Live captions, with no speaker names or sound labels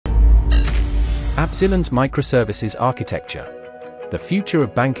Appzillon's microservices architecture. The future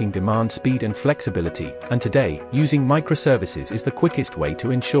of banking demands speed and flexibility, and today, using microservices is the quickest way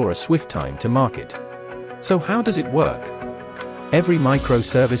to ensure a swift time to market. So how does it work? Every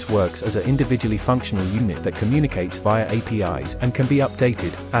microservice works as an individually functional unit that communicates via APIs and can be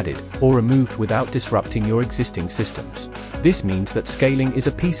updated, added, or removed without disrupting your existing systems. This means that scaling is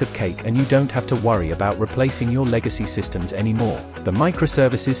a piece of cake and you don't have to worry about replacing your legacy systems anymore. The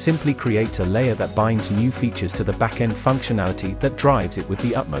microservices simply creates a layer that binds new features to the back-end functionality that drives it with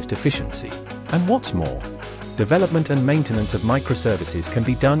the utmost efficiency. And what's more, development and maintenance of microservices can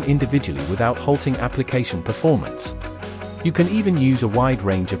be done individually without halting application performance. You can even use a wide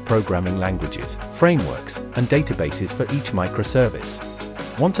range of programming languages, frameworks, and databases for each microservice.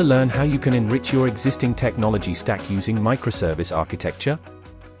 Want to learn how you can enrich your existing technology stack using microservice architecture?